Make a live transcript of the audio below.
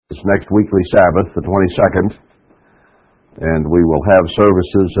It's next weekly Sabbath, the 22nd, and we will have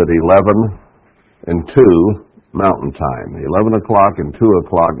services at 11 and 2 Mountain Time, 11 o'clock and 2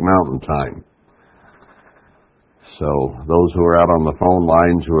 o'clock Mountain Time. So those who are out on the phone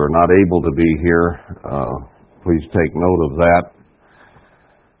lines who are not able to be here, please take note of that.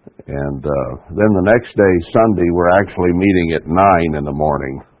 And then the next day, Sunday, we're actually meeting at 9 in the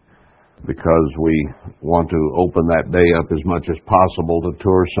morning because we want to open that day up as much as possible to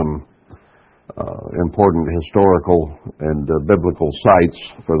tour some important historical and biblical sites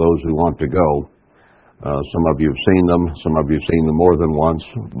for those who want to go. Some of you have seen them, some of you have seen them more than once,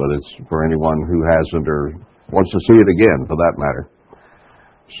 but it's for anyone who hasn't or wants to see it again, for that matter.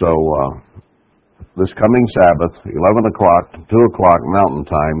 So this coming Sabbath, 11 o'clock, 2 o'clock Mountain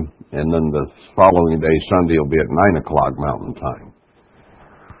Time, and then the following day, Sunday, will be at 9 o'clock Mountain Time.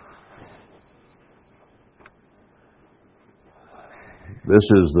 This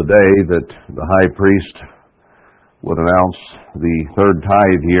is the day that the high priest would announce the third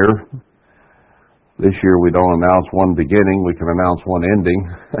tithe year. This year we don't announce one beginning, we can announce one ending.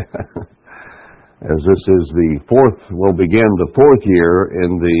 As this is the fourth, we'll begin the fourth year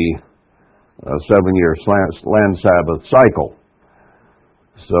in the 7-year land Sabbath cycle.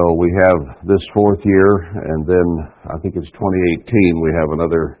 So we have this fourth year, and then I think it's 2018, we have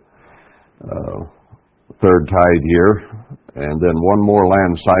another third tithe year, and then one more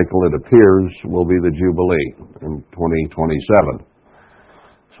land cycle, it appears, will be the Jubilee in 2027.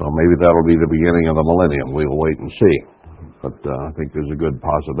 So maybe that'll be the beginning of the millennium. We will wait and see. But I think there's a good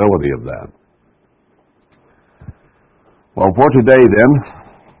possibility of that. Well, for today then,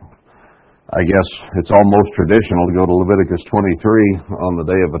 I guess it's almost traditional to go to Leviticus 23 on the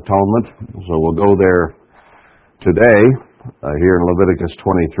Day of Atonement. So we'll go there today. Here in Leviticus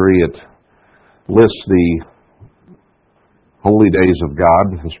 23, it lists the holy days of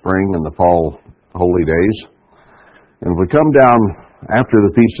God, the spring and the fall holy days. And if we come down after the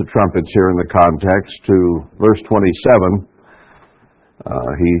Feast of Trumpets here in the context to verse 27,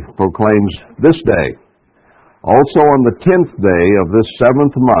 he proclaims this day, also on the 10th day of this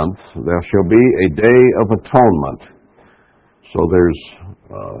 7th month, there shall be a day of atonement. So there's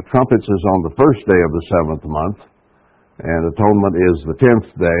trumpets is on the first day of the 7th month, and atonement is the 10th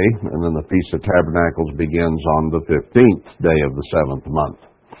day, and then the Feast of Tabernacles begins on the 15th day of the 7th month.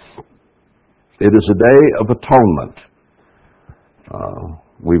 It is a day of atonement.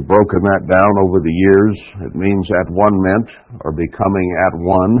 We've broken that down over the years. It means at one meant, or becoming at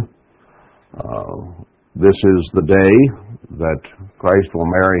one. This is the day that Christ will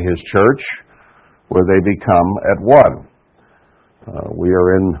marry His church, where they become at one. We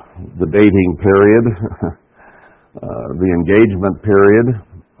are in the dating period, the engagement period,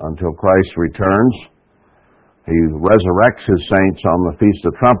 until Christ returns. He resurrects His saints on the Feast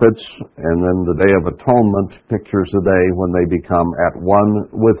of Trumpets, and then the Day of Atonement pictures the day when they become at one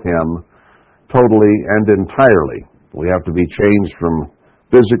with Him, totally and entirely. We have to be changed from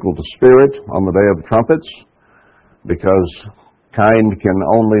physical to spirit on the Day of Trumpets, because kind can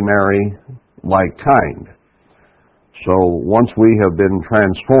only marry like kind. So once we have been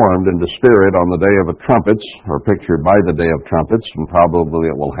transformed into spirit on the Day of Trumpets, or pictured by the Day of Trumpets, and probably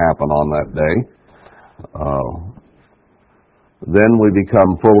it will happen on that day, then we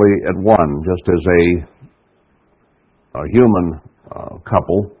become fully at one, just as a human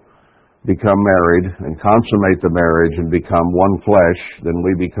couple become married and consummate the marriage and become one flesh, then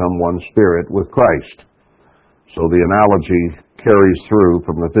we become one spirit with Christ. So the analogy carries through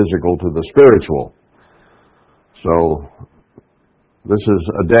from the physical to the spiritual. So this is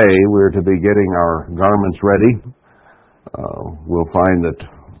a day we're to be getting our garments ready. We'll find that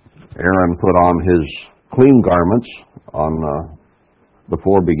Aaron put on his clean garments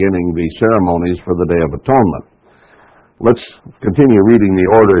before beginning the ceremonies for the Day of Atonement. Let's continue reading the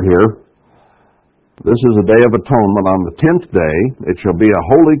order here. This is a Day of Atonement. On the 10th day, it shall be a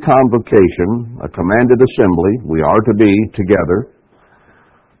holy convocation, a commanded assembly. We are to be together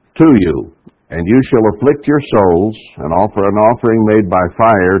to you. And you shall afflict your souls and offer an offering made by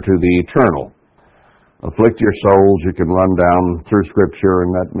fire to the Eternal. Afflict your souls, you can run down through Scripture,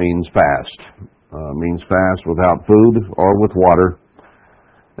 and that means fast. Means fast without food or with water.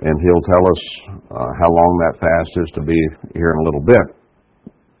 And he'll tell us how long that fast is to be here in a little bit.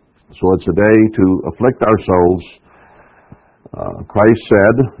 So it's a day to afflict our souls. Christ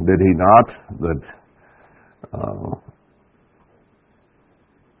said, did He not, that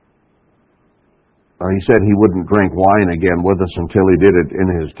He said He wouldn't drink wine again with us until He did it in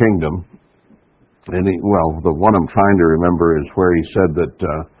His kingdom. And the one I'm trying to remember is where He said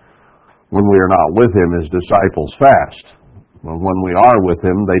that when we are not with Him, His disciples fast. Well, when we are with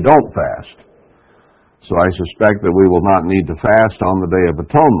him, they don't fast. So I suspect that we will not need to fast on the Day of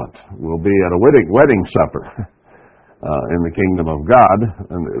Atonement. We'll be at a wedding supper in the kingdom of God,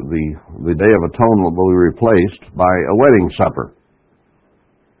 and the Day of Atonement will be replaced by a wedding supper.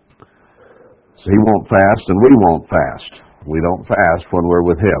 So he won't fast, and we won't fast. We don't fast when we're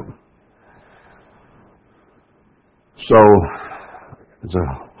with him. So it's a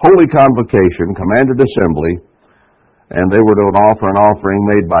holy convocation, commanded assembly, and they were to offer an offering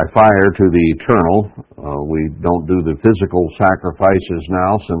made by fire to the eternal. We don't do the physical sacrifices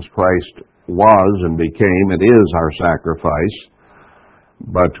now, since Christ was and became and is our sacrifice.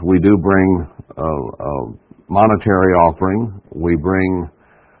 But we do bring a monetary offering. We bring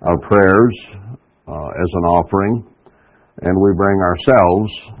our prayers as an offering, and we bring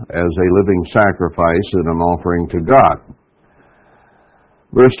ourselves as a living sacrifice and an offering to God.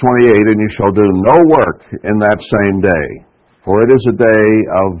 Verse 28, and you shall do no work in that same day, for it is a day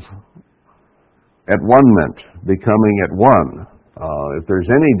of at-one-ment, becoming at one. If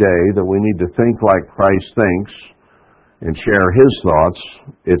there's any day that we need to think like Christ thinks and share his thoughts,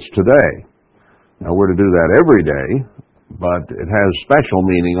 it's today. Now, we're to do that every day, but it has special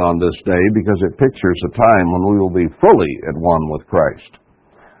meaning on this day because it pictures a time when we will be fully at one with Christ.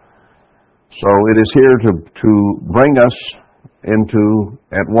 So it is here to bring us into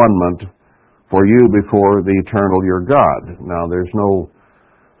at-one-ment for you before the eternal your God. Now, there's no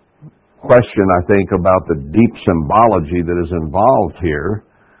question, I think, about the deep symbology that is involved here,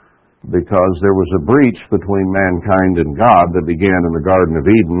 because there was a breach between mankind and God that began in the Garden of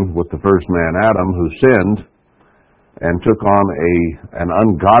Eden with the first man, Adam, who sinned and took on an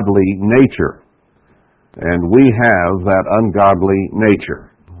ungodly nature. And we have that ungodly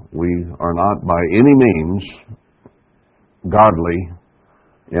nature. We are not by any means godly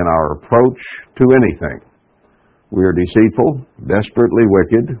in our approach to anything. We are deceitful, desperately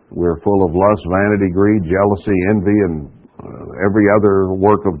wicked. We're full of lust, vanity, greed, jealousy, envy, and every other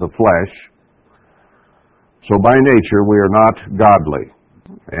work of the flesh. So by nature, we are not godly.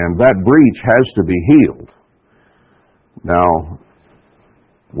 And that breach has to be healed. Now,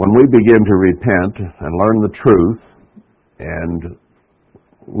 when we begin to repent and learn the truth, and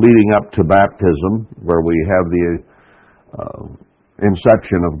leading up to baptism, where we have the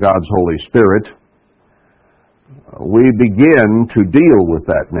inception of God's Holy Spirit, we begin to deal with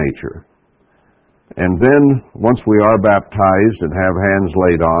that nature. And then, once we are baptized and have hands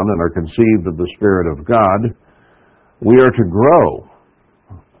laid on and are conceived of the Spirit of God, we are to grow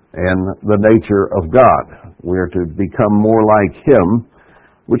in the nature of God. We are to become more like him,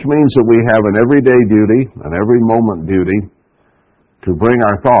 which means that we have an everyday duty, an every moment duty, to bring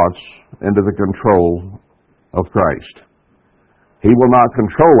our thoughts into the control of Christ. He will not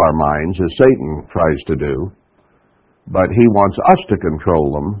control our minds as Satan tries to do, but he wants us to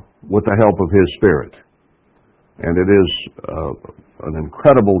control them with the help of his Spirit. And it is an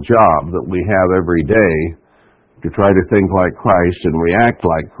incredible job that we have every day to try to think like Christ and react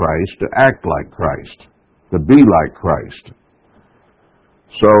like Christ, to act like Christ, to be like Christ.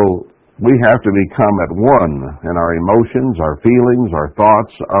 So we have to become at one in our emotions, our feelings, our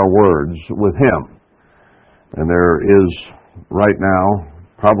thoughts, our words with him. And there is right now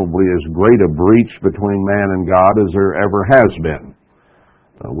probably as great a breach between man and God as there ever has been.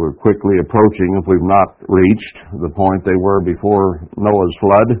 We're quickly approaching, if we've not reached, the point they were before Noah's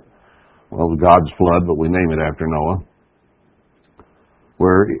flood. Well, it was God's flood, but we name it after Noah,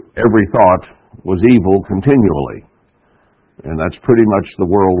 where every thought was evil continually. And that's pretty much the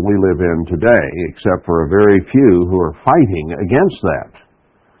world we live in today, except for a very few who are fighting against that.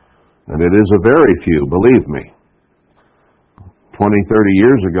 And it is a very few, believe me. 20, 30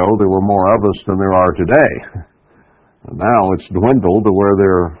 years ago, there were more of us than there are today. And now it's dwindled to where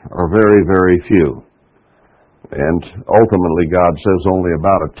there are very, very few. And ultimately, God says only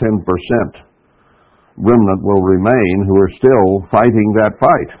about a 10% remnant will remain who are still fighting that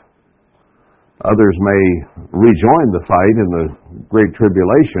fight. Others may rejoin the fight in the Great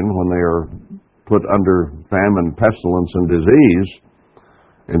Tribulation when they are put under famine, pestilence, and disease,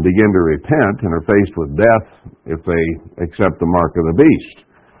 and begin to repent and are faced with death if they accept the mark of the beast.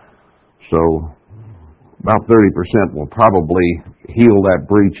 So about 30% will probably heal that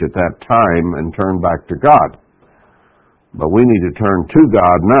breach at that time and turn back to God. But we need to turn to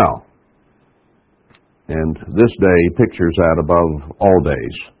God now. And this day pictures that above all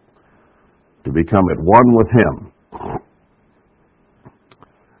days, to become at one with him.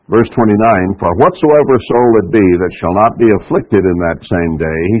 Verse 29, for whatsoever soul it be that shall not be afflicted in that same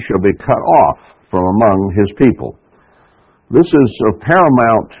day, he shall be cut off from among his people. This is of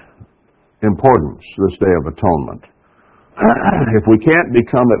paramount importance, this Day of Atonement. If we can't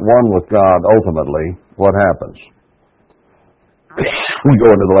become at one with God ultimately, what happens? We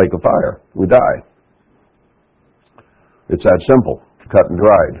go into the lake of fire. We die. It's that simple, cut and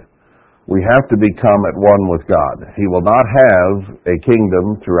dried. We have to become at one with God. He will not have a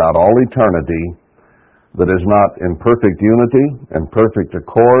kingdom throughout all eternity that is not in perfect unity and perfect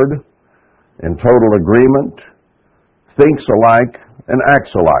accord, in total agreement, thinks alike, and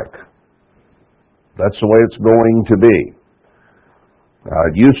acts alike. That's the way it's going to be.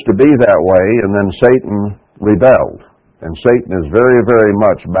 It used to be that way, and then Satan rebelled. And Satan is very, very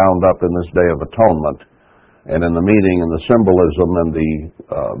much bound up in this Day of Atonement and in the meaning and the symbolism and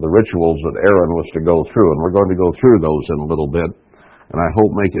the rituals that Aaron was to go through. And we're going to go through those in a little bit, and I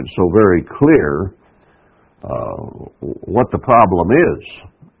hope make it so very clear what the problem is,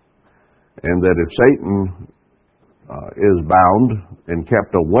 and that if Satan is bound and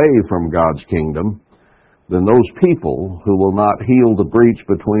kept away from God's kingdom, then those people who will not heal the breach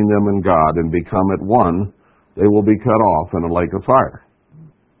between them and God and become at one, they will be cut off in a lake of fire.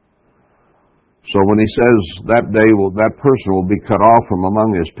 So when he says that day that person will be cut off from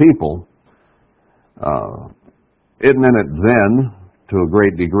among his people, it meant it then to a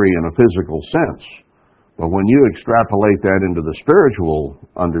great degree in a physical sense. But when you extrapolate that into the spiritual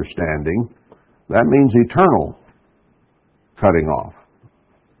understanding, that means eternal cutting off.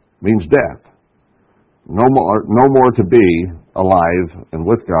 It means death. No more to be alive and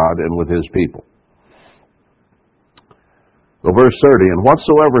with God and with his people. So verse 30, and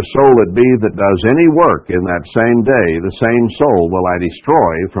whatsoever soul it be that does any work in that same day, the same soul will I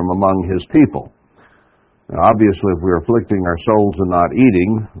destroy from among his people. Now, obviously, if we're afflicting our souls and not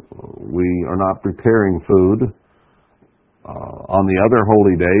eating, we are not preparing food. On the other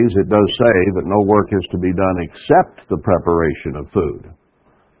holy days, it does say that no work is to be done except the preparation of food.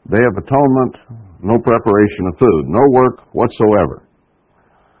 Day of Atonement, no preparation of food, no work whatsoever.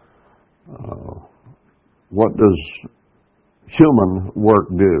 What does human work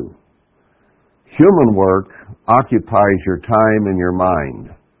do? Human work occupies your time and your mind.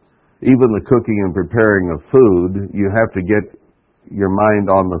 Even the cooking and preparing of food, you have to get your mind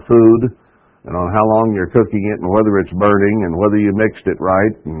on the food and on how long you're cooking it and whether it's burning and whether you mixed it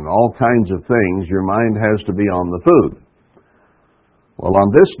right and all kinds of things. Your mind has to be on the food. Well,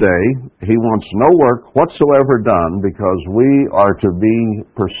 on this day, he wants no work whatsoever done because we are to be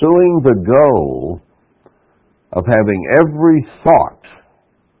pursuing the goal of having every thought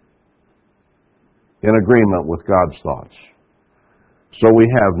in agreement with God's thoughts. So we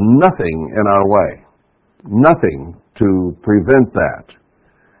have nothing in our way, nothing to prevent that.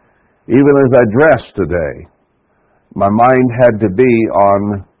 Even as I dressed today, my mind had to be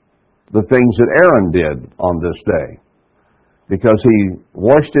on the things that Aaron did on this day, because he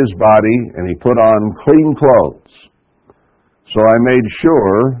washed his body and he put on clean clothes. So I made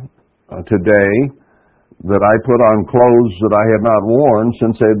sure today that I put on clothes that I had not worn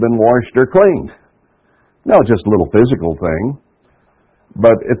since they had been washed or cleaned. No, just a little physical thing.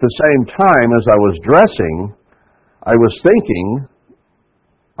 But at the same time, as I was dressing, I was thinking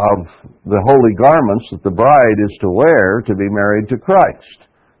of the holy garments that the bride is to wear to be married to Christ,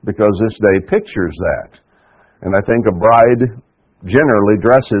 because this day pictures that. And I think a bride generally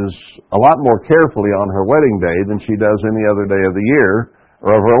dresses a lot more carefully on her wedding day than she does any other day of the year,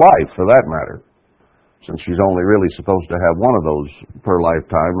 or of her life, for that matter, since she's only really supposed to have one of those per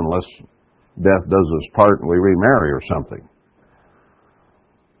lifetime, unless death does us part and we remarry or something.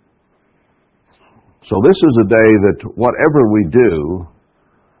 So this is a day that whatever we do,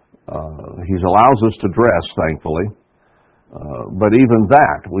 he allows us to dress, thankfully. But even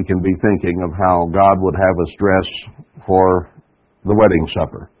that, we can be thinking of how God would have us dress for the wedding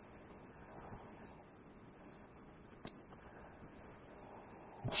supper.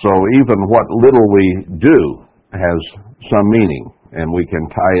 So even what little we do has some meaning, and we can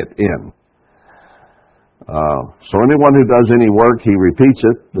tie it in. So anyone who does any work, he repeats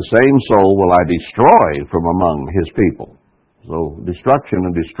it, the same soul will I destroy from among his people. So destruction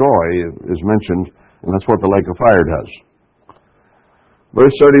and destroy is mentioned, and that's what the lake of fire does.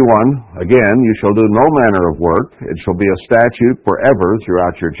 Verse 31, again, you shall do no manner of work. It shall be a statute forever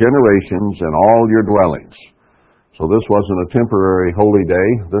throughout your generations and all your dwellings. So this wasn't a temporary holy day.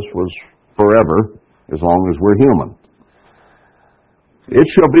 This was forever, as long as we're human. It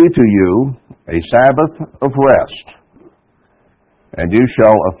shall be to you a Sabbath of rest, and you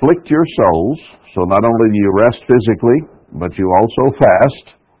shall afflict your souls. So not only do you rest physically, but you also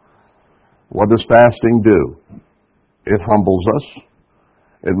fast. What does fasting do? It humbles us.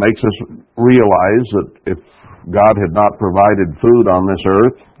 It makes us realize that if God had not provided food on this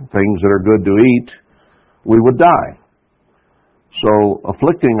earth, things that are good to eat, we would die. So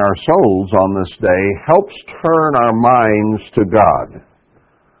afflicting our souls on this day helps turn our minds to God.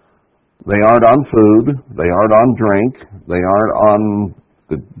 They aren't on food, they aren't on drink, they aren't on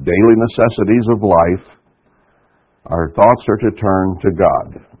the daily necessities of life. Our thoughts are to turn to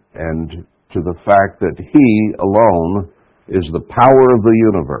God and to the fact that He alone is the power of the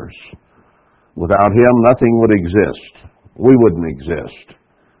universe. Without Him, nothing would exist. We wouldn't exist.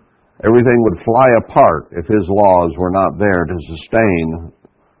 Everything would fly apart if His laws were not there to sustain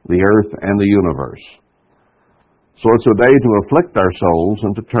the earth and the universe. So it's a day to afflict our souls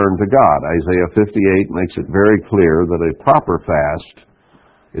and to turn to God. Isaiah 58 makes it very clear that a proper fast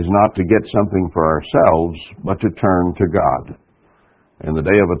is not to get something for ourselves, but to turn to God. And the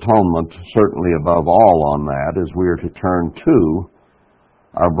Day of Atonement, certainly above all on that, is we are to turn to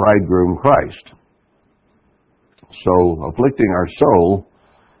our bridegroom Christ. So afflicting our soul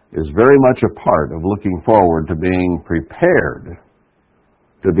is very much a part of looking forward to being prepared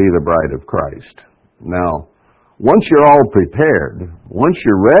to be the bride of Christ. Now, once you're all prepared, once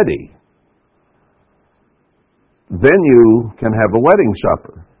you're ready, then you can have a wedding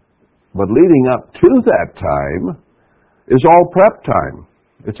supper. But leading up to that time is all prep time.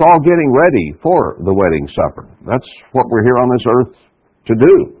 It's all getting ready for the wedding supper. That's what we're here on this earth to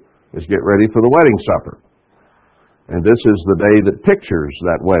do, is get ready for the wedding supper. And this is the day that pictures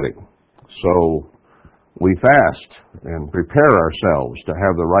that wedding. So we fast and prepare ourselves to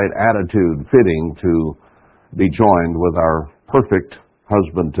have the right attitude fitting to be joined with our perfect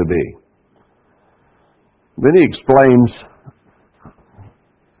husband-to-be. Then he explains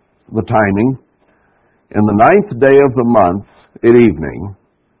the timing. In the 9th day of the month at evening,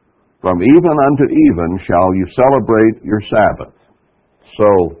 from even unto even shall you celebrate your Sabbath.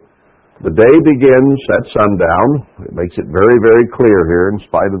 So the day begins at sundown. It makes it very, very clear here, in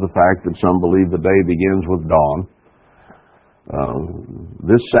spite of the fact that some believe the day begins with dawn.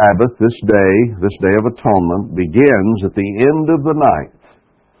 This Sabbath, this day of atonement, begins at the end of the night.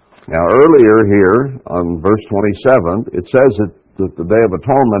 Now, earlier here on verse 27, it says that the Day of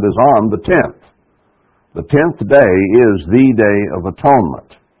Atonement is on the 10th. The 10th day is the Day of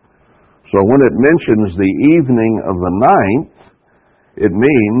Atonement. So when it mentions the evening of the 9th, it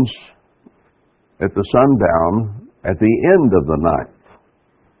means at the sundown at the end of the 9th.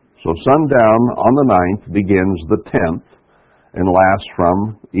 So sundown on the 9th begins the 10th and lasts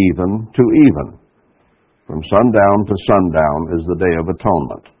from even to even. From sundown to sundown is the Day of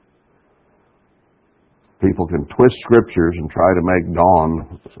Atonement. People can twist scriptures and try to make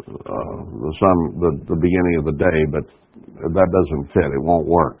dawn the beginning of the day, but that doesn't fit. It won't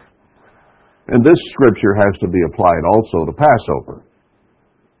work. And this scripture has to be applied also to Passover.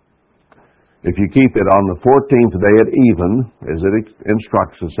 If you keep it on the 14th day at even, as it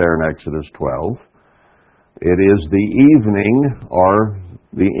instructs us there in Exodus 12, it is the evening or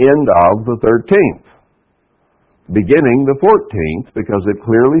the end of the 13th, beginning the 14th, because it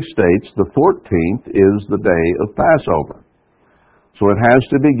clearly states the 14th is the day of Passover. So it has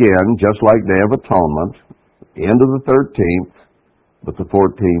to begin just like Day of Atonement, end of the 13th, but the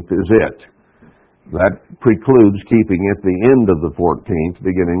 14th is it. That precludes keeping it the end of the 14th,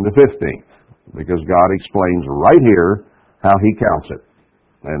 beginning the 15th, because God explains right here how He counts it.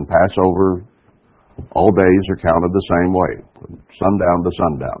 And Passover, all days are counted the same way, from sundown to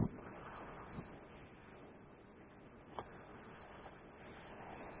sundown.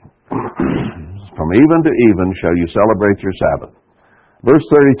 From even to even shall you celebrate your Sabbath. Verse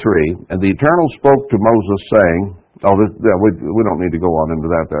 33, and the Eternal spoke to Moses, saying, we don't need to go on into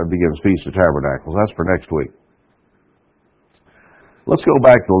that. That begins Feast of Tabernacles. That's for next week. Let's go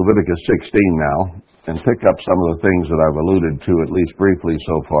back to Leviticus 16 now and pick up some of the things that I've alluded to, at least briefly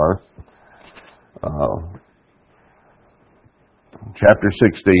so far. Chapter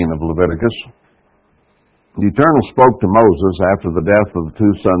 16 of Leviticus. The Eternal spoke to Moses after the death of the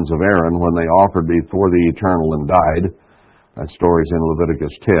two sons of Aaron when they offered before the Eternal and died. That story's in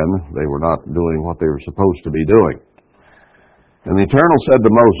Leviticus 10. They were not doing what they were supposed to be doing. And the Eternal said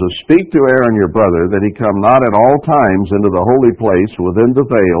to Moses, speak to Aaron your brother, that he come not at all times into the holy place within the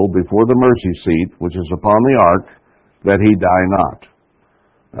veil before the mercy seat, which is upon the ark, that he die not.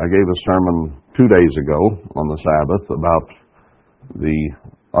 I gave a sermon 2 days ago on the Sabbath about the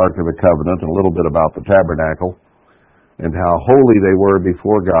Ark of the Covenant and a little bit about the tabernacle and how holy they were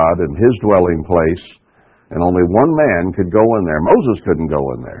before God in His dwelling place, and only one man could go in there. Moses couldn't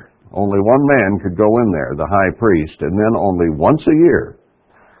go in there. Only one man could go in there, the high priest, and then only once a year,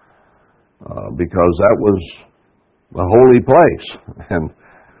 because that was the holy place, and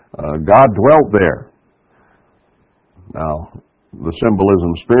God dwelt there. Now, the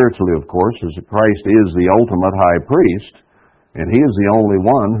symbolism spiritually, of course, is that Christ is the ultimate high priest, And he is the only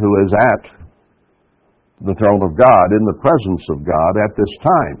one who is at the throne of God, in the presence of God at this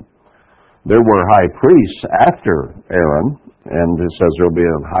time. There were high priests after Aaron, and it says there will be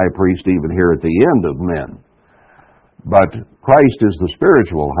a high priest even here at the end of men. But Christ is the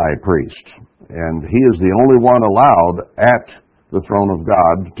spiritual high priest, and he is the only one allowed at the throne of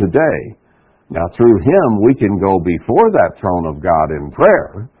God today. Now, through him, we can go before that throne of God in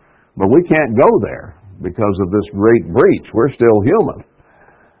prayer, but we can't go there because of this great breach. We're still human.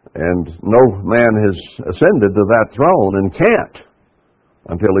 And no man has ascended to that throne and can't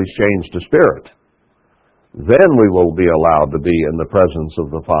until he's changed to spirit. Then we will be allowed to be in the presence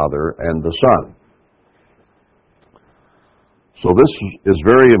of the Father and the Son. So this is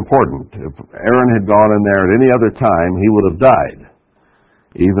very important. If Aaron had gone in there at any other time, he would have died.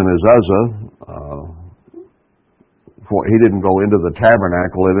 Even as Uzzah, he didn't go into the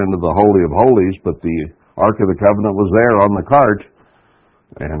tabernacle and into the Holy of Holies, but the Ark of the Covenant was there on the cart.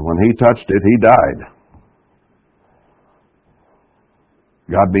 And when he touched it, he died.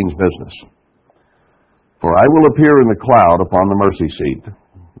 God means business. For I will appear in the cloud upon the mercy seat,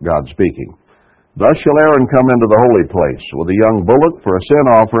 God speaking. Thus shall Aaron come into the holy place with a young bullock for a sin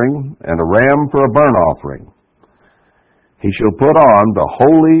offering and a ram for a burnt offering. He shall put on the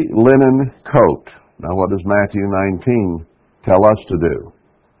holy linen coat. Now what does Matthew 19 tell us to do?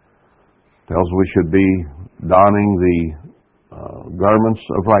 It tells we should be donning the garments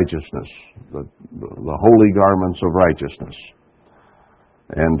of righteousness, the holy garments of righteousness.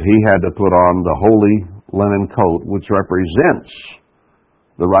 And he had to put on the holy linen coat, which represents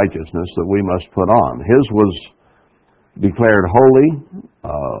the righteousness that we must put on. His was declared holy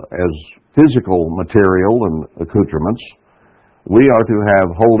as physical material and accoutrements. We are to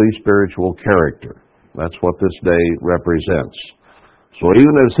have holy spiritual character. That's what this day represents. So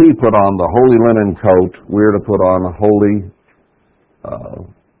even as he put on the holy linen coat, we're to put on a holy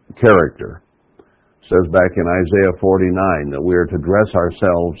character. It says back in Isaiah 49 that we are to dress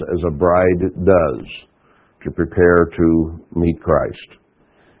ourselves as a bride does to prepare to meet Christ.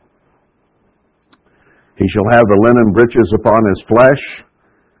 He shall have the linen breeches upon his flesh,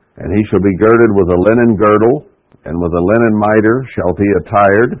 and he shall be girded with a linen girdle, and with a linen mitre shall he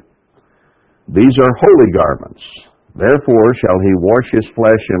attired. These are holy garments. Therefore shall he wash his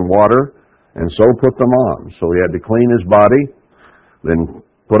flesh in water, and so put them on. So he had to clean his body, then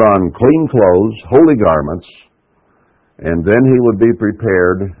put on clean clothes, holy garments, and then he would be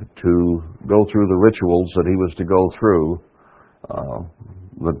prepared to go through the rituals that he was to go through,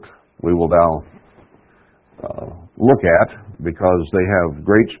 that we will now look at, because they have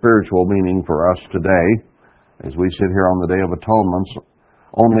great spiritual meaning for us today, as we sit here on the Day of Atonement,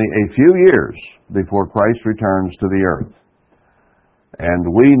 only a few years before Christ returns to the earth.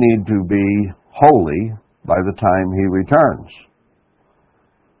 And we need to be holy by the time he returns.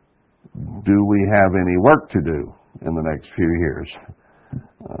 Do we have any work to do in the next few years?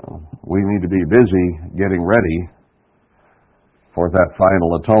 We need to be busy getting ready for that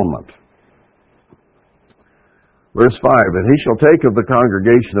final atonement. Verse 5, and he shall take of the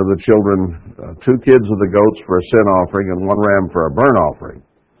congregation of the children 2 kids of the goats for a sin offering and 1 ram for a burnt offering.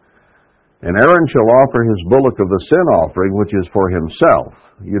 And Aaron shall offer his bullock of the sin offering, which is for himself.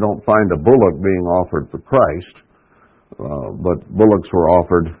 You don't find a bullock being offered for Christ, but bullocks were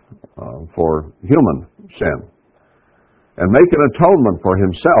offered for human sin. And make an atonement for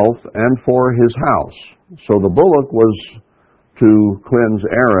himself and for his house. So the bullock was to cleanse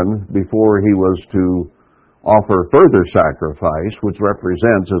Aaron before he was to offer further sacrifice, which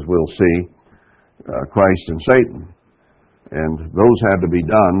represents, as we'll see, Christ and Satan. And those had to be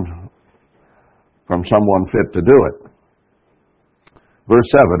done from someone fit to do it. Verse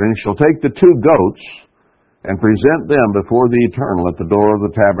 7, and he shall take the 2 goats and present them before the Eternal at the door of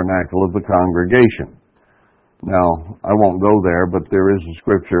the tabernacle of the congregation. Now, I won't go there, but there is a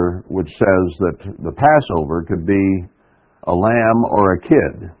scripture which says that the Passover could be a lamb or a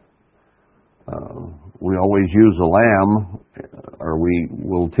kid. We always use a lamb, or we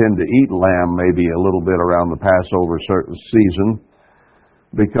will tend to eat lamb maybe a little bit around the Passover season,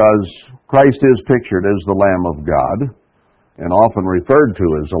 because Christ is pictured as the Lamb of God, and often referred to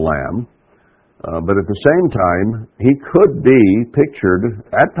as a lamb. But at the same time, he could be pictured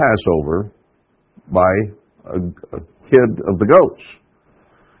at Passover by a kid of the goats.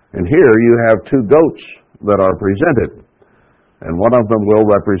 And here you have 2 goats that are presented, and one of them will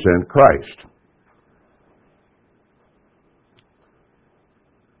represent Christ.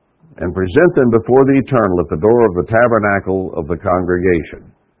 And present them before the Eternal at the door of the tabernacle of the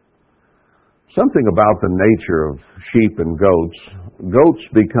congregation. Something about the nature of sheep and goats. Goats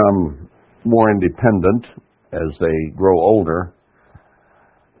become more independent as they grow older.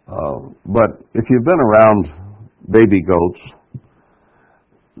 But if you've been around baby goats,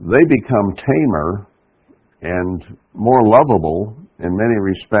 they become tamer and more lovable in many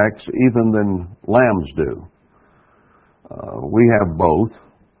respects even than lambs do. We have both,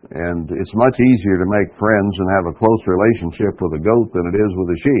 and it's much easier to make friends and have a close relationship with a goat than it is with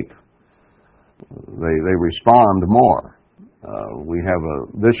a sheep. They respond more.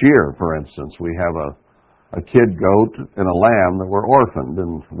 This year, for instance, we have a kid goat and a lamb that were orphaned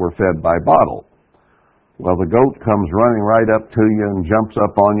and were fed by bottle. Well, the goat comes running right up to you and jumps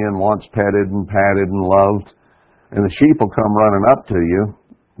up on you and wants petted and patted and loved. And the sheep will come running up to you,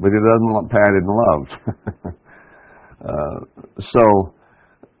 but it doesn't want patted and loved. So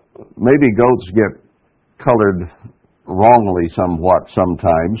maybe goats get colored wrongly somewhat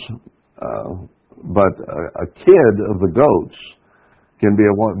sometimes, but a kid of the goats can be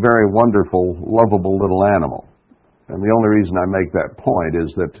a very wonderful, lovable little animal. And the only reason I make that point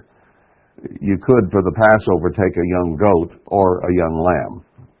is that you could, for the Passover, take a young goat or a young lamb,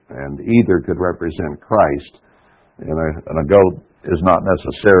 and either could represent Christ. And a goat is not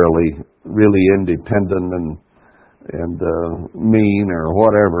necessarily really independent and mean or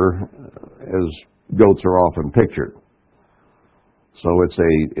whatever, as goats are often pictured. So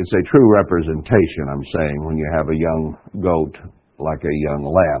it's a true representation, I'm saying, when you have a young goat like a young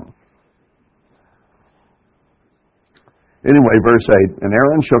lamb. Anyway, verse 8, and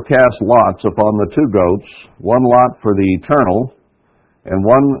Aaron shall cast lots upon the two goats, one lot for the eternal, and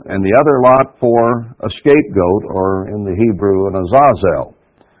the other lot for a scapegoat, or in the Hebrew, an azazel.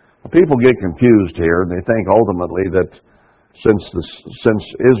 People get confused here, and they think ultimately that since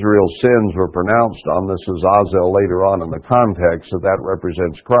Israel's sins were pronounced on this azazel later on in the context, that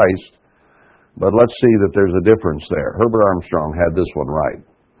represents Christ. But let's see that there's a difference there. Herbert Armstrong had this one right.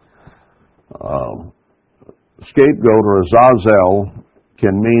 Scapegoat or azazel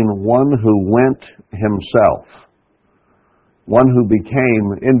can mean one who went himself, one who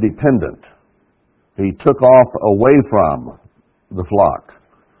became independent. He took off away from the flock.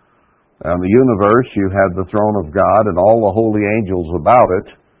 Now, in the universe, you had the throne of God and all the holy angels about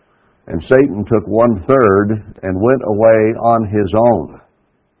it, and Satan took 1/3 and went away on his own,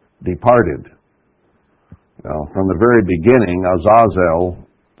 departed. Now, from the very beginning, azazel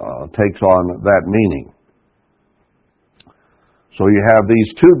takes on that meaning. So you have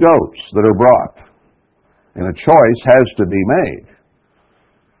these two goats that are brought, and a choice has to be made.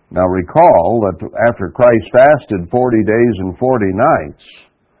 Now recall that after Christ fasted 40 days and 40 nights,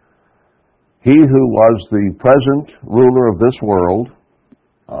 he who was the present ruler of this world,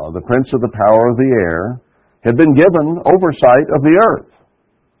 the prince of the power of the air, had been given oversight of the earth.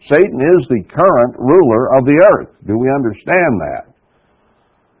 Satan is the current ruler of the earth. Do we understand that?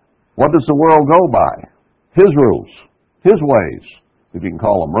 What does the world go by? His rules, his ways, if you can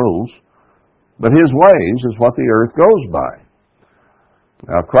call them rules. But his ways is what the earth goes by.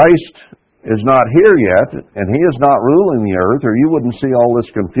 Now, Christ is not here yet, and he is not ruling the earth, or you wouldn't see all this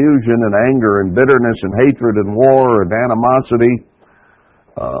confusion and anger and bitterness and hatred and war and animosity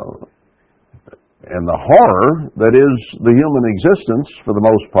and the horror that is the human existence, for the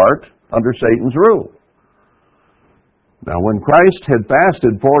most part, under Satan's rule. Now, when Christ had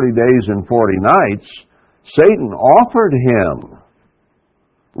fasted 40 days and 40 nights, Satan offered him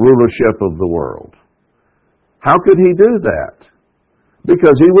rulership of the world. How could he do that?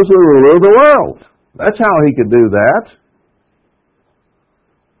 Because he was the ruler of the world. That's how he could do that.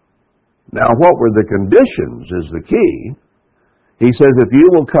 Now, what were the conditions is the key. He says, if you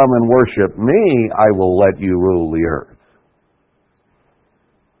will come and worship me, I will let you rule the earth.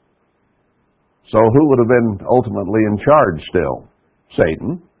 So who would have been ultimately in charge still?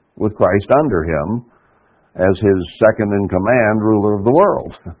 Satan, with Christ under him as his second in command ruler of the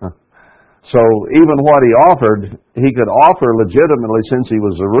world. So even what he offered, he could offer legitimately since he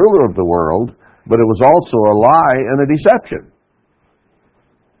was the ruler of the world, but it was also a lie and a deception.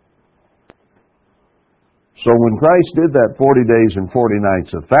 So when Christ did that 40 days and 40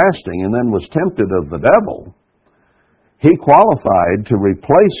 nights of fasting and then was tempted of the devil, he qualified to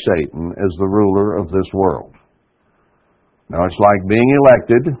replace Satan as the ruler of this world. Now it's like being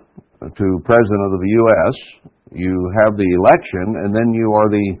elected to President of the U.S. You have the election, and then you are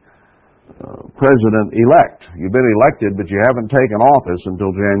the President-elect. You've been elected, but you haven't taken office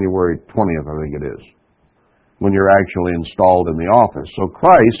until January 20th, I think it is, when you're actually installed in the office. So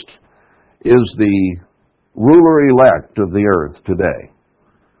Christ is the ruler-elect of the earth today,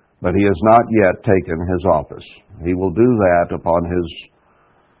 but he has not yet taken his office. He will do that upon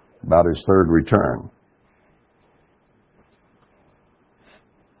about his third return.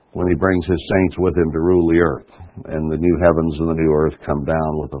 when he brings his saints with him to rule the earth, and the new heavens and the new earth come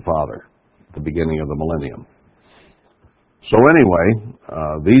down with the Father at the beginning of the millennium. So anyway,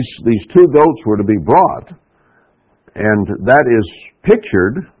 these two goats were to be brought, and that is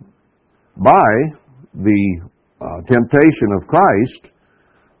pictured by the temptation of Christ,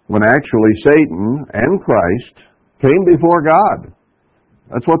 when actually Satan and Christ came before God.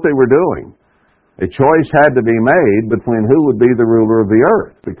 That's what they were doing. A choice had to be made between who would be the ruler of the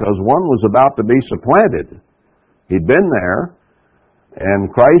earth, because one was about to be supplanted. He'd been there,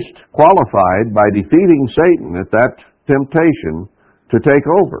 and Christ qualified by defeating Satan at that temptation to take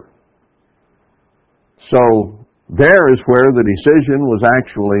over. So there is where the decision was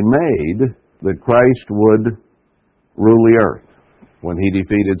actually made that Christ would rule the earth when he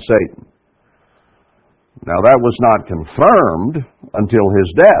defeated Satan. Now that was not confirmed until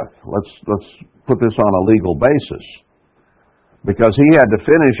his death. Let's put this on a legal basis, because he had to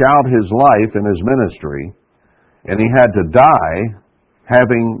finish out his life and his ministry, and he had to die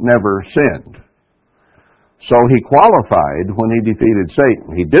having never sinned. So he qualified when he defeated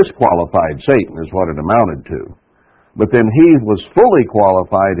Satan. He disqualified Satan is what it amounted to. But then he was fully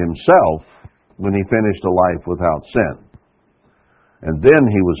qualified himself when he finished a life without sin. And then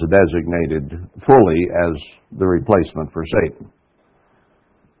he was designated fully as the replacement for Satan.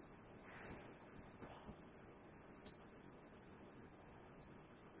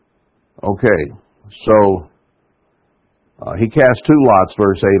 Okay, so he cast two lots,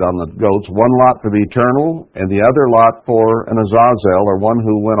 verse 8, on the goats, one lot for the eternal, and the other lot for an Azazel, or one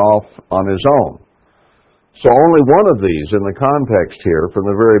who went off on his own. So only one of these in the context here from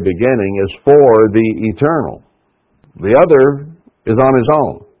the very beginning is for the eternal. The other is on his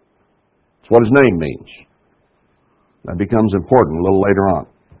own. That's what his name means. That becomes important a little later on.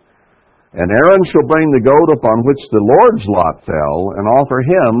 And Aaron shall bring the goat upon which the Lord's lot fell, and offer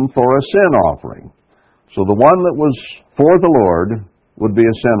him for a sin offering. So the one that was for the Lord would be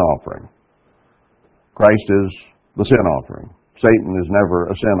a sin offering. Christ is the sin offering. Satan is never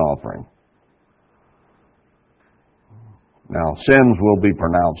a sin offering. Now, sins will be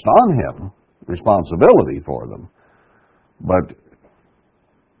pronounced on him, responsibility for them, but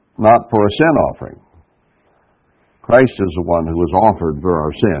not for a sin offering. Christ is the one who was offered for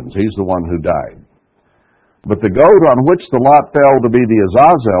our sins. He's the one who died. But the goat on which the lot fell to be the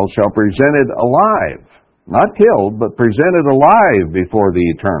Azazel shall present it alive, not killed, but presented alive before the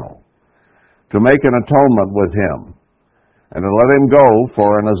Eternal, to make an atonement with him, and to let him go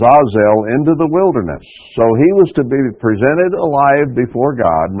for an Azazel into the wilderness. So he was to be presented alive before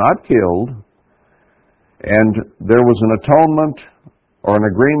God, not killed, and there was an atonement or an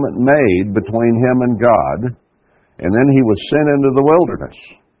agreement made between him and God, and then he was sent into the wilderness.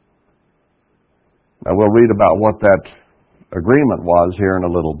 Now we'll read about what that agreement was here in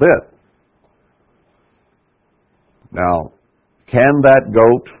a little bit. Now, can that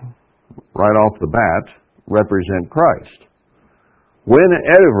goat, right off the bat, represent Christ?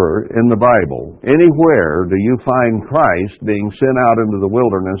 Whenever in the Bible, anywhere, do you find Christ being sent out into the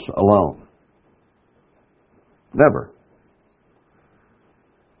wilderness alone? Never.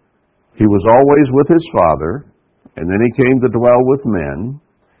 He was always with his Father, and then he came to dwell with men.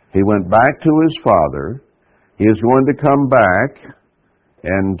 He went back to his Father. He is going to come back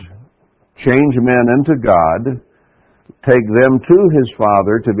and change men into God, take them to his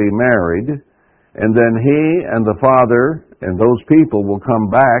Father to be married, and then he and the Father and those people will come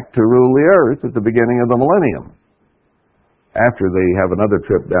back to rule the earth at the beginning of the millennium, after they have another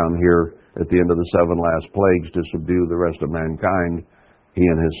trip down here at the end of the 7 last plagues to subdue the rest of mankind, he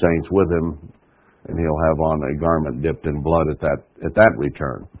and his saints with him, and he'll have on a garment dipped in blood at that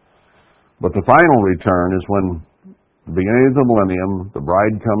return. But the final return is when, at the beginning of the millennium, the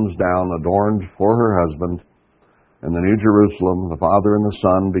bride comes down adorned for her husband, and the New Jerusalem, the Father and the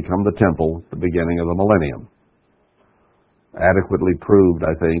Son, become the temple at the beginning of the millennium. Adequately proved,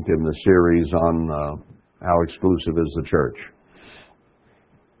 I think, in the series on how exclusive is the church.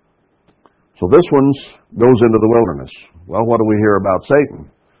 So this one goes into the wilderness. Well, what do we hear about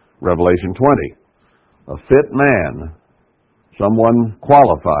Satan? Revelation 20. A fit man, someone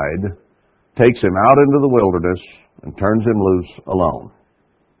qualified, takes him out into the wilderness and turns him loose alone.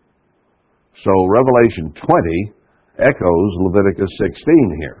 So Revelation 20 echoes Leviticus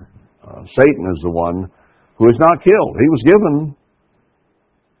 16 here. Satan is the one who is not killed. He was given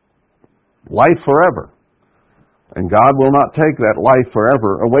life forever. And God will not take that life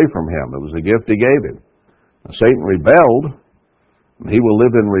forever away from him. It was a gift he gave him. Now, Satan rebelled. He will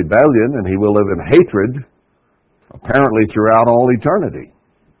live in rebellion and he will live in hatred, apparently throughout all eternity,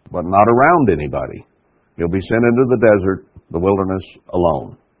 but not around anybody. He'll be sent into the desert, the wilderness,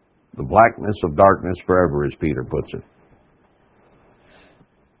 alone. The blackness of darkness forever, as Peter puts it.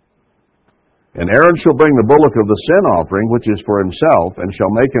 And Aaron shall bring the bullock of the sin offering, which is for himself, and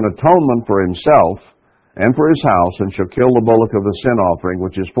shall make an atonement for himself and for his house, and shall kill the bullock of the sin offering,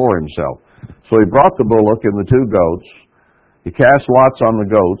 which is for himself. So he brought the bullock and the two goats. He cast lots on the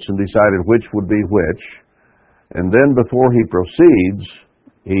goats and decided which would be which. And then before he proceeds,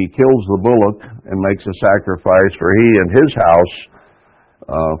 he kills the bullock and makes a sacrifice for he and his house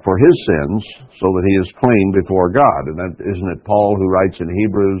for his sins, so that he is clean before God. And that, isn't it Paul who writes in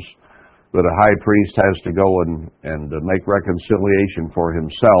Hebrews that a high priest has to go and make reconciliation for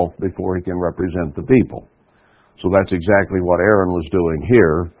himself before he can represent the people? So that's exactly what Aaron was doing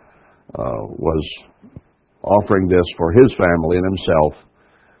here, was offering this for his family and himself.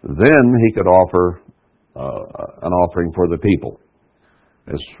 Then he could offer an offering for the people,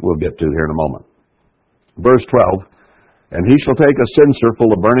 as we'll get to here in a moment. Verse 12, and he shall take a censer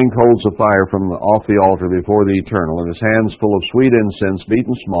full of burning coals of fire from off the altar before the Eternal, and his hands full of sweet incense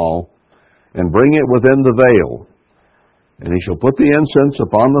beaten small, and bring it within the veil. And he shall put the incense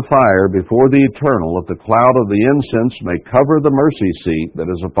upon the fire before the Eternal, that the cloud of the incense may cover the mercy seat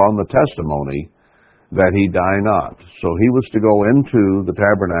that is upon the testimony, that he die not. So he was to go into the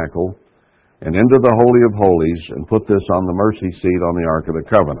tabernacle and into the Holy of Holies and put this on the mercy seat on the Ark of the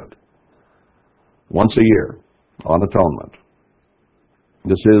Covenant. Once a year, on Atonement.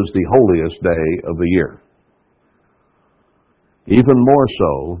 This is the holiest day of the year. Even more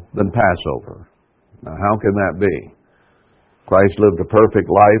so than Passover. Now, how can that be? Christ lived a perfect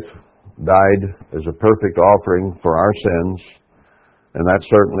life, died as a perfect offering for our sins, and that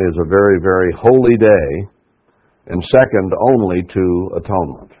certainly is a very, very holy day, and second only to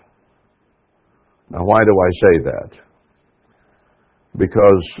atonement. Now, why do I say that?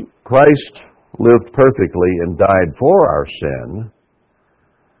 Because Christ lived perfectly and died for our sin.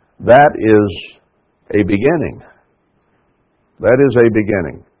 That is a beginning. That is a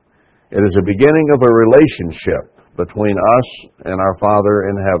beginning. It is a beginning of a relationship between us and our Father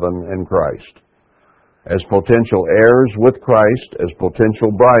in heaven and Christ, as potential heirs with Christ, as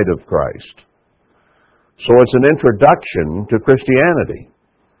potential bride of Christ. So it's an introduction to Christianity,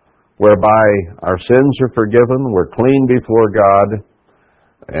 whereby our sins are forgiven, we're clean before God,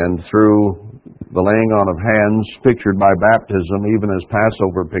 and through the laying on of hands pictured by baptism, even as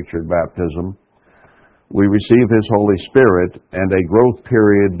Passover pictured baptism, we receive His Holy Spirit, and a growth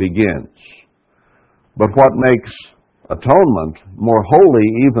period begins. But what makes atonement more holy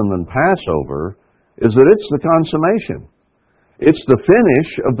even than Passover is that it's the consummation. It's the finish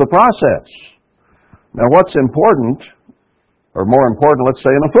of the process. Now, what's important, or more important, let's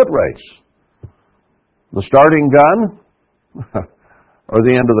say, in a foot race? The starting gun or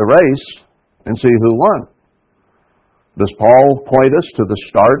the end of the race, and see who won? Does Paul point us to the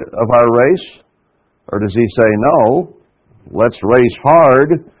start of our race? Or does he say, no, let's race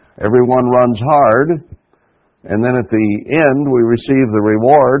hard, everyone runs hard, and then at the end we receive the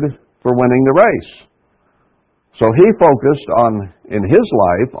reward for winning the race? So he focused on, in his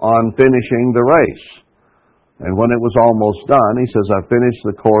life, on finishing the race. And when it was almost done, he says, I've finished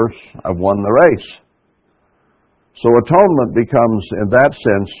the course, I've won the race. So atonement becomes, in that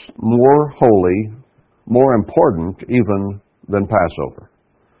sense, more holy, more important even than Passover.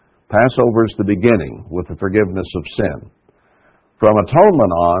 Passover is the beginning with the forgiveness of sin. From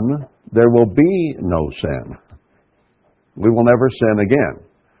atonement on, there will be no sin. We will never sin again.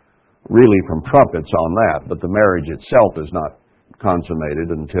 Really, from trumpets on that, but the marriage itself is not consummated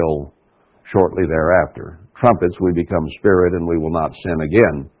until shortly thereafter. Trumpets, we become spirit and we will not sin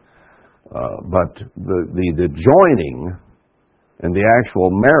again. But the joining and the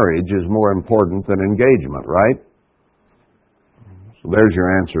actual marriage is more important than engagement, right? So there's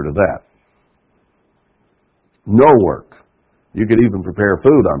your answer to that. No work. You could even prepare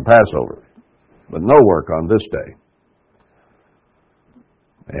food on Passover, but no work on this day.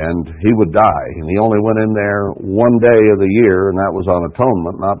 And he would die, and he only went in there one day of the year, and that was on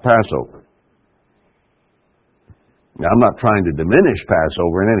atonement, not Passover. Now, I'm not trying to diminish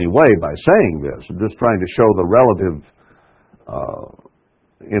Passover in any way by saying this. I'm just trying to show the relative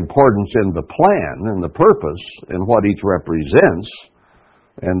importance in the plan and the purpose and what each represents,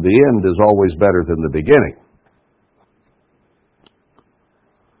 and the end is always better than the beginning.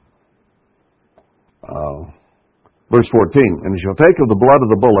 Verse 14, and he shall take of the blood of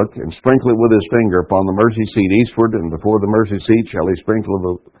the bullock and sprinkle it with his finger upon the mercy seat eastward, and before the mercy seat shall he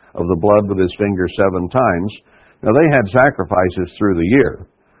sprinkle of the blood with his finger 7 times. Now they had sacrifices through the year,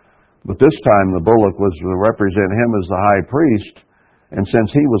 but this time the bullock was to represent him as the high priest, and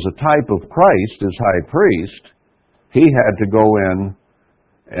since he was a type of Christ as high priest, he had to go in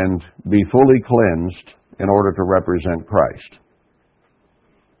and be fully cleansed in order to represent Christ.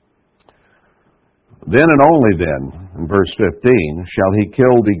 Then and only then, in verse 15, shall he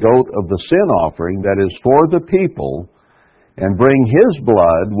kill the goat of the sin offering that is for the people, and bring his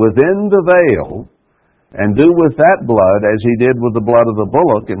blood within the veil, and do with that blood as he did with the blood of the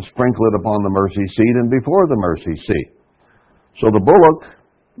bullock, and sprinkle it upon the mercy seat and before the mercy seat. So the bullock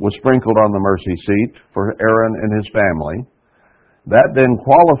was sprinkled on the mercy seat for Aaron and his family. That then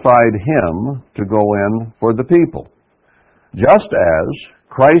qualified him to go in for the people. Just as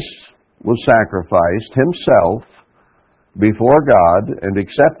Christ was sacrificed himself before God and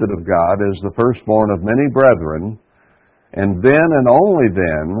accepted of God as the firstborn of many brethren, and then and only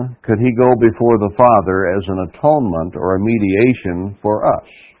then could he go before the Father as an atonement or a mediation for us.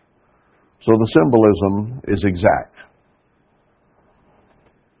 So the symbolism is exact.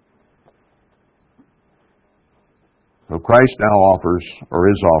 So Christ now offers, or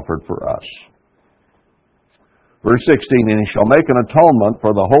is offered for us. Verse 16, and he shall make an atonement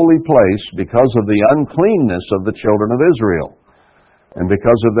for the holy place because of the uncleanness of the children of Israel, and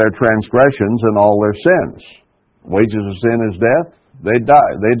because of their transgressions and all their sins. Wages of sin is death. They'd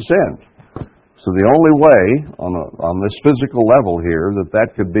die. They'd sinned. So the only way on this physical level here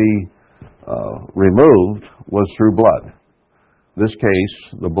that could be removed was through blood. In this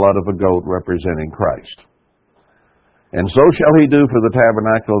case, the blood of a goat representing Christ. And so shall he do for the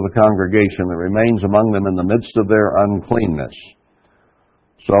tabernacle of the congregation that remains among them in the midst of their uncleanness.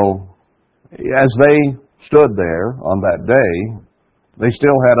 So, as they stood there on that day, they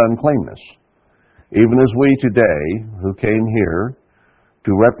still had uncleanness. Even as we today, who came here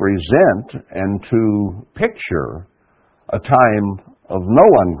to represent and to picture a time of no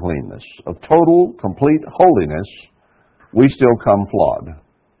uncleanness, of total, complete holiness, we still come flawed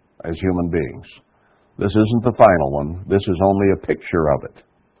as human beings. This isn't the final one. This is only a picture of it.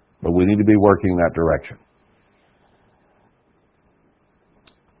 But we need to be working that direction.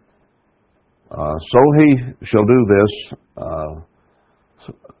 So he shall do this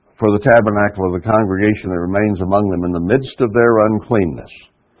for the tabernacle of the congregation that remains among them in the midst of their uncleanness.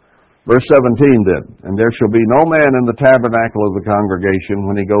 Verse 17 then, and there shall be no man in the tabernacle of the congregation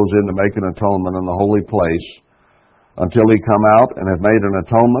when he goes in to make an atonement in the holy place, until he come out and have made an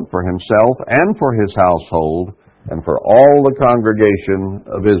atonement for himself and for his household and for all the congregation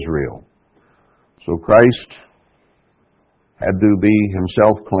of Israel. So Christ had to be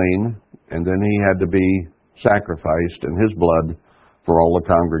himself clean, and then he had to be sacrificed in his blood for all the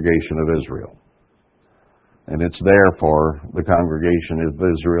congregation of Israel. And it's there for the congregation of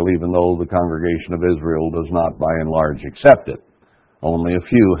Israel, even though the congregation of Israel does not by and large accept it. Only a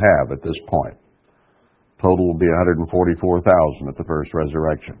few have at this point. Total will be 144,000 at the first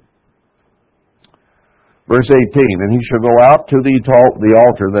resurrection. Verse 18, and he shall go out to the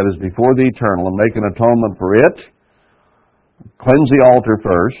altar that is before the eternal, and make an atonement for it, cleanse the altar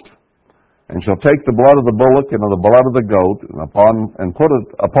first, and shall take the blood of the bullock and of the blood of the goat, and put it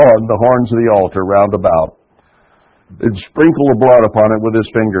upon the horns of the altar round about, and sprinkle the blood upon it with his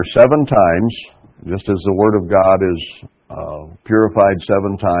finger 7 times, just as the word of God is purified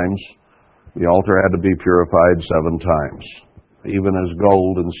 7 times. The altar had to be purified 7 times. Even as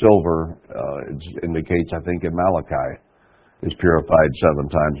gold and silver, it indicates, I think, in Malachi, is purified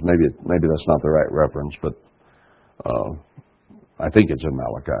 7 times. Maybe that's not the right reference, but I think it's in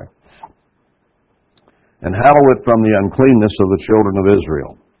Malachi. And hallow it from the uncleanness of the children of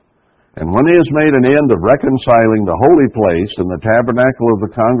Israel. And when he has made an end of reconciling the holy place and the tabernacle of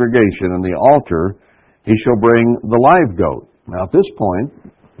the congregation and the altar, he shall bring the live goat. Now at this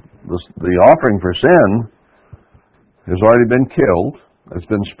point, the offering for sin has already been killed. It's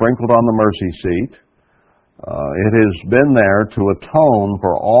been sprinkled on the mercy seat. It has been there to atone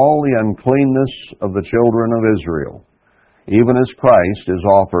for all the uncleanness of the children of Israel, even as Christ is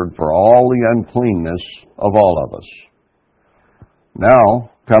offered for all the uncleanness of all of us.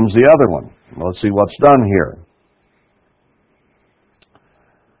 Now comes the other one. Let's see what's done here.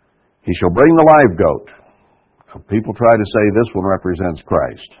 He shall bring the live goat. People try to say this one represents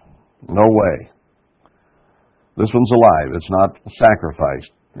Christ. No way. This one's alive. It's not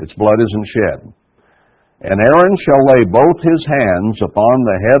sacrificed. Its blood isn't shed. And Aaron shall lay both his hands upon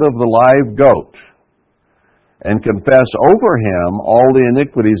the head of the live goat, and confess over him all the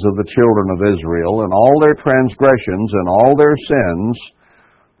iniquities of the children of Israel, and all their transgressions, and all their sins,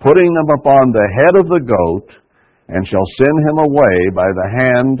 putting them upon the head of the goat, and shall send him away by the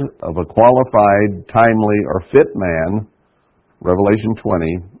hand of a qualified, timely, or fit man, Revelation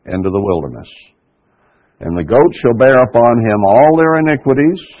 20, into the wilderness. And the goat shall bear upon him all their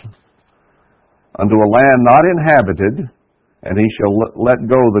iniquities, unto a land not inhabited, and he shall let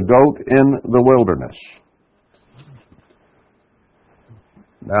go the goat in the wilderness.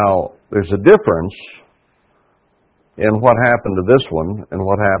 Now, there's a difference in what happened to this one and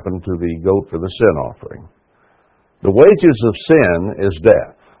what happened to the goat for the sin offering. The wages of sin is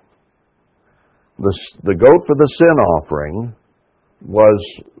death. The goat for the sin offering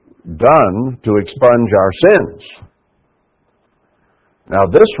was done to expunge our sins. Now,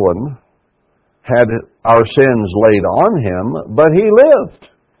 this one had our sins laid on him, but he lived.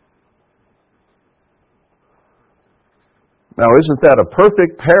 Now, isn't that a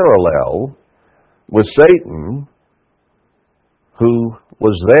perfect parallel with Satan, who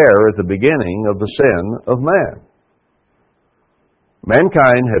was there at the beginning of the sin of man?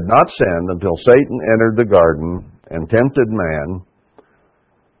 Mankind had not sinned until Satan entered the garden and tempted man.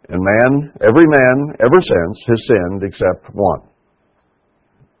 And every man ever since has sinned except one,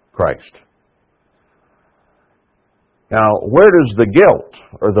 Christ. Now, where does the guilt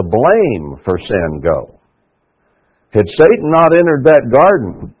or the blame for sin go? Had Satan not entered that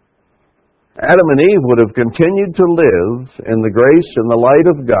garden, Adam and Eve would have continued to live in the grace and the light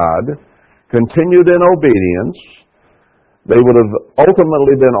of God, continued in obedience. They would have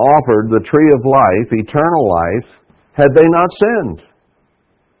ultimately been offered the tree of life, eternal life, had they not sinned.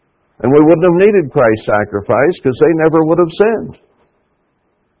 And we wouldn't have needed Christ's sacrifice because they never would have sinned.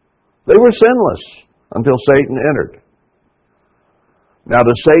 They were sinless until Satan entered. Now,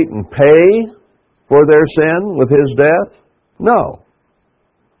 does Satan pay for their sin with his death? No.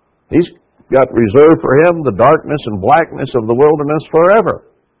 He's got reserved for him the darkness and blackness of the wilderness forever.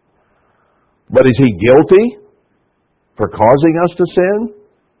 But is he guilty for causing us to sin?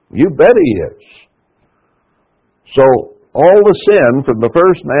 You bet he is. So, all the sin from the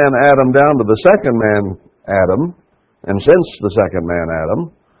first man Adam down to the second man Adam, and since the second man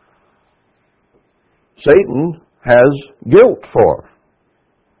Adam, Satan has guilt for.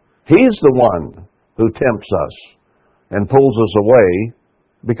 He's the one who tempts us and pulls us away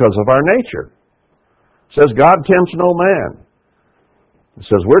because of our nature. It says God tempts no man. It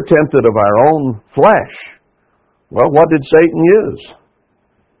says we're tempted of our own flesh. Well, what did Satan use?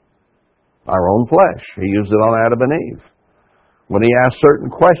 Our own flesh. He used it on Adam and Eve. When he asked certain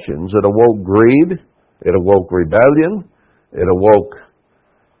questions, it awoke greed, it awoke rebellion, it awoke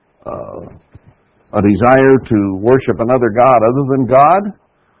a desire to worship another god other than God.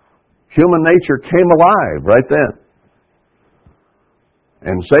 Human nature came alive right then.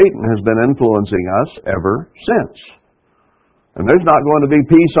 And Satan has been influencing us ever since. And there's not going to be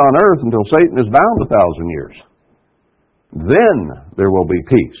peace on earth until Satan is bound 1,000 years. Then there will be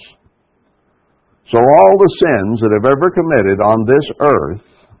peace. So all the sins that have ever committed on this earth,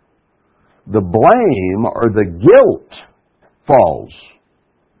 the blame or the guilt falls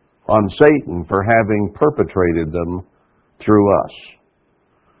on Satan for having perpetrated them through us.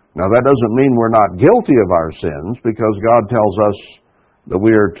 Now, that doesn't mean we're not guilty of our sins, because God tells us that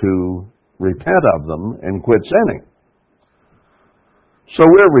we are to repent of them and quit sinning. So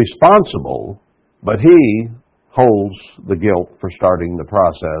we're responsible, but He holds the guilt for starting the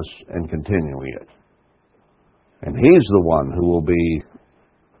process and continuing it. And He's the one who will be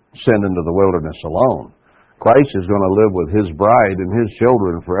sent into the wilderness alone. Christ is going to live with His bride and His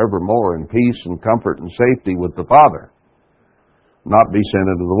children forevermore in peace and comfort and safety with the Father, not be sent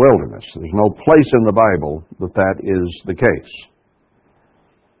into the wilderness. There's no place in the Bible that that is the case.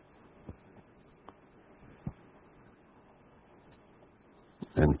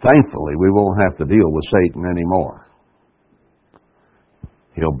 And thankfully, we won't have to deal with Satan anymore.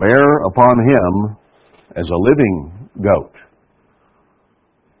 He'll bear upon him as a living goat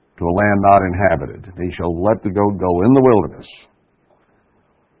to a land not inhabited. He shall let the goat go in the wilderness.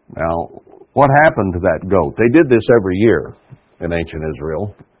 Now, what happened to that goat? They did this every year in ancient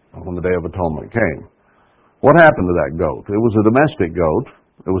Israel when the Day of Atonement came. What happened to that goat? It was a domestic goat.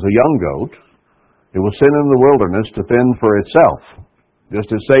 It was a young goat. It was sent into the wilderness to fend for itself,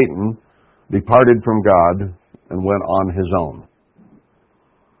 just as Satan departed from God and went on his own.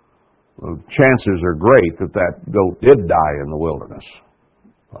 The chances are great that that goat did die in the wilderness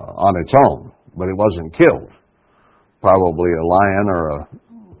on its own, but it wasn't killed. Probably a lion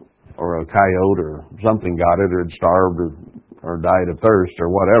or a coyote or something got it, or it starved or died of thirst or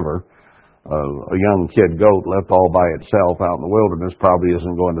whatever. A young kid goat left all by itself out in the wilderness probably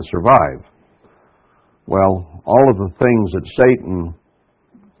isn't going to survive. Well, all of the things that Satan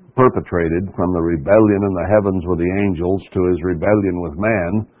perpetrated, from the rebellion in the heavens with the angels to his rebellion with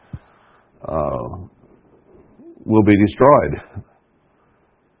man, will be destroyed.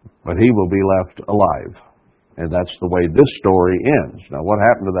 But he will be left alive. And that's the way this story ends. Now, what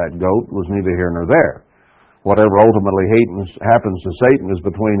happened to that goat was neither here nor there. Whatever ultimately happens to Satan is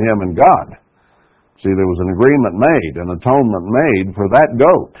between him and God. See, there was an agreement made, an atonement made for that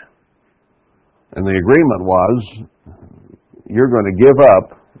goat. And the agreement was, you're going to give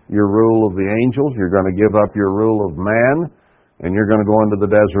up your rule of the angels, you're going to give up your rule of man, and you're going to go into the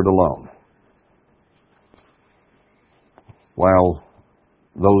desert alone. While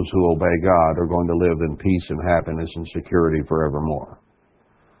those who obey God are going to live in peace and happiness and security forevermore.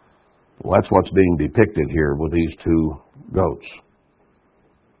 Well, that's what's being depicted here with these two goats.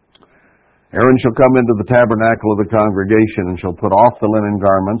 Aaron shall come into the tabernacle of the congregation and shall put off the linen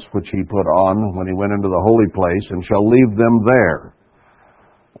garments which he put on when he went into the holy place, and shall leave them there.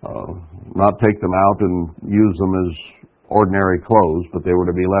 Not take them out and use them as ordinary clothes, but they were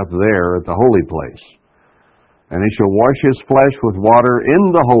to be left there at the holy place. And he shall wash his flesh with water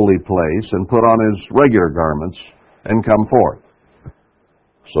in the holy place, and put on his regular garments, and come forth.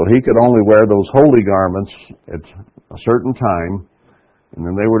 So he could only wear those holy garments at a certain time, and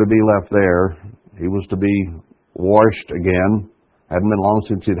then they were to be left there. He was to be washed again. Hadn't been long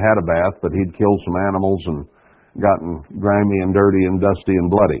since he'd had a bath, but he'd killed some animals and gotten grimy and dirty and dusty and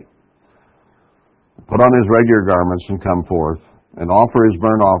bloody. Put on his regular garments and come forth, and offer his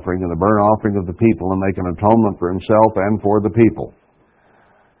burnt offering and the burnt offering of the people, and make an atonement for himself and for the people.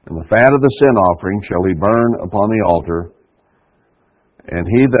 And the fat of the sin offering shall he burn upon the altar, and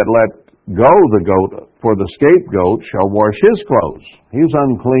he that let go the goat for the scapegoat shall wash his clothes. He was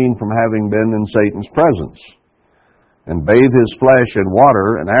unclean from having been in Satan's presence, and bathe his flesh in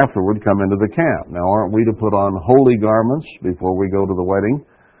water, and afterward come into the camp. Now, aren't we to put on holy garments before we go to the wedding?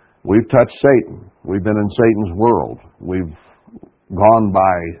 We've touched Satan. We've been in Satan's world. We've gone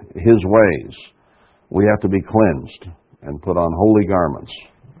by his ways. We have to be cleansed and put on holy garments,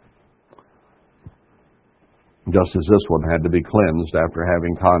 just as this one had to be cleansed after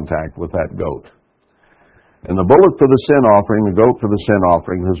having contact with that goat. And the bullock for the sin offering, the goat for the sin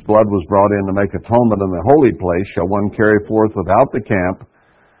offering, whose blood was brought in to make atonement in the holy place, shall one carry forth without the camp,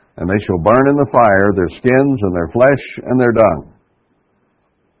 and they shall burn in the fire their skins and their flesh and their dung.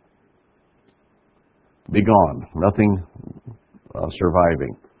 Be gone, nothing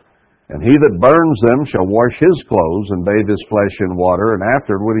surviving. And he that burns them shall wash his clothes and bathe his flesh in water, and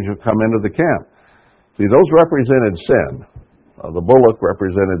afterward he shall come into the camp. See, those represented sin. The bullock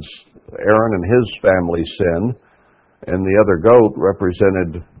represented Aaron and his family's sin, and the other goat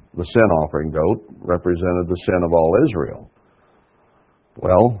represented the sin offering goat, represented the sin of all Israel.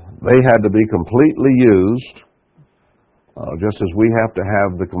 Well, they had to be completely used, just as we have to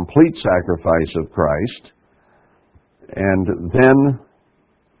have the complete sacrifice of Christ, and then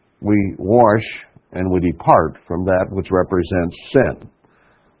we wash and we depart from that which represents sin.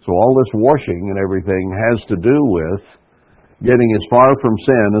 So all this washing and everything has to do with getting as far from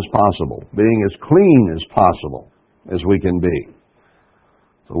sin as possible, being as clean as possible as we can be.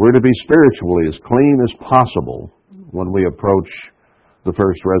 So we're to be spiritually as clean as possible when we approach the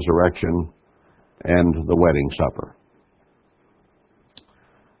first resurrection and the wedding supper.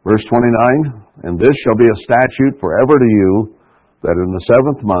 Verse 29, and this shall be a statute forever to you, that in the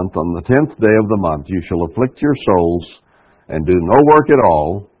 7th month, on the 10th day of the month, you shall afflict your souls, and do no work at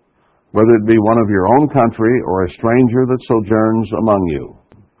all, whether it be one of your own country or a stranger that sojourns among you.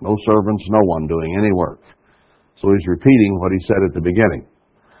 No servants, no one doing any work. So he's repeating what he said at the beginning,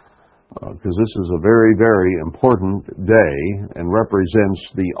 because this is a very, very important day and represents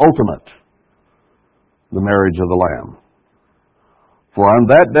the ultimate, the marriage of the Lamb. For on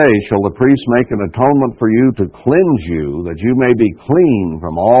that day shall the priest make an atonement for you to cleanse you, that you may be clean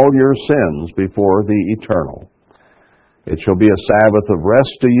from all your sins before the Eternal. It shall be a Sabbath of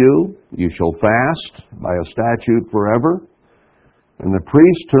rest to you. You shall fast by a statute forever. And the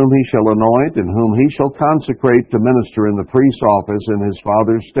priest whom he shall anoint, and whom he shall consecrate to minister in the priest's office in his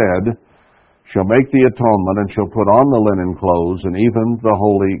father's stead, shall make the atonement, and shall put on the linen clothes, and even the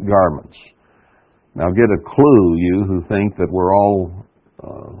holy garments. Now get a clue, you who think that we're all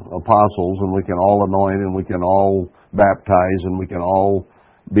apostles, and we can all anoint, and we can all baptize, and we can all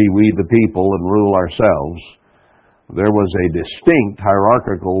be we the people and rule ourselves. There was a distinct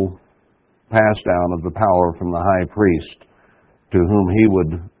hierarchical pass down of the power from the high priest, to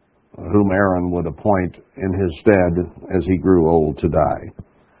whom Aaron would appoint in his stead as he grew old to die.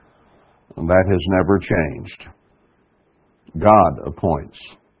 And that has never changed. God appoints,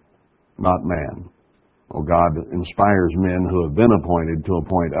 not man. Well, God inspires men who have been appointed to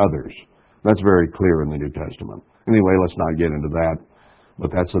appoint others. That's very clear in the New Testament. Anyway, let's not get into that.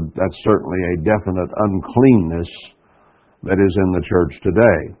 But that's certainly a definite uncleanness that is in the church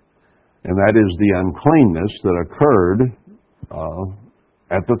today. And that is the uncleanness that occurred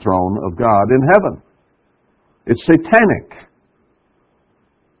at the throne of God in heaven. It's satanic.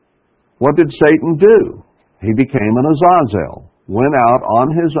 What did Satan do? He became an Azazel, went out on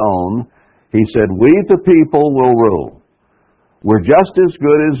his own. He said, we the people will rule. We're just as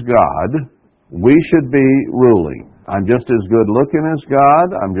good as God. We should be ruling. I'm just as good looking as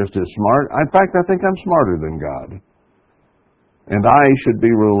God. I'm just as smart. In fact, I think I'm smarter than God. And I should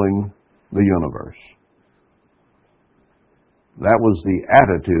be ruling the universe. That was the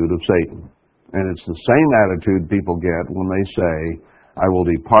attitude of Satan. And it's the same attitude people get when they say, I will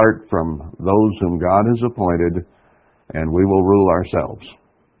depart from those whom God has appointed, and we will rule ourselves.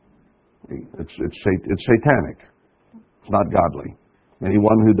 It's satanic. It's not godly.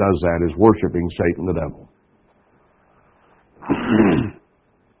 Anyone who does that is worshiping Satan the devil.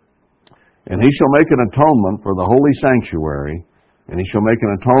 And he shall make an atonement for the holy sanctuary, and he shall make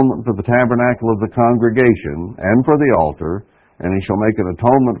an atonement for the tabernacle of the congregation, and for the altar, and he shall make an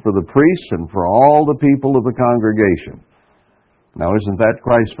atonement for the priests and for all the people of the congregation. Now, isn't that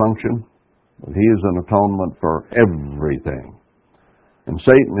Christ's function? He is an atonement for everything. And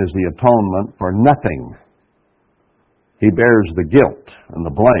Satan is the atonement for nothing. He bears the guilt and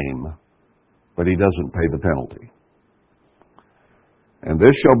the blame, but he doesn't pay the penalty. And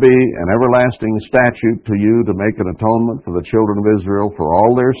this shall be an everlasting statute to you to make an atonement for the children of Israel for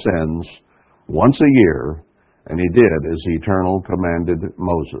all their sins once a year, and he did as the Eternal commanded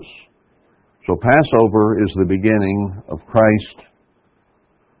Moses. So Passover is the beginning of Christ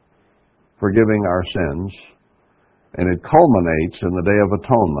forgiving our sins, and it culminates in the Day of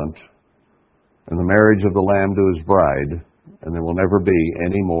Atonement and the marriage of the Lamb to his bride, and there will never be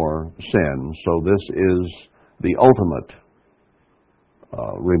any more sin. So this is the ultimate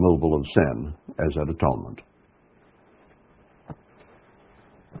removal of sin as an atonement.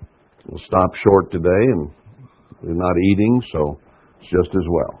 We'll stop short today, and we're not eating, so it's just as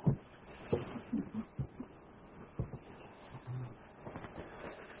well.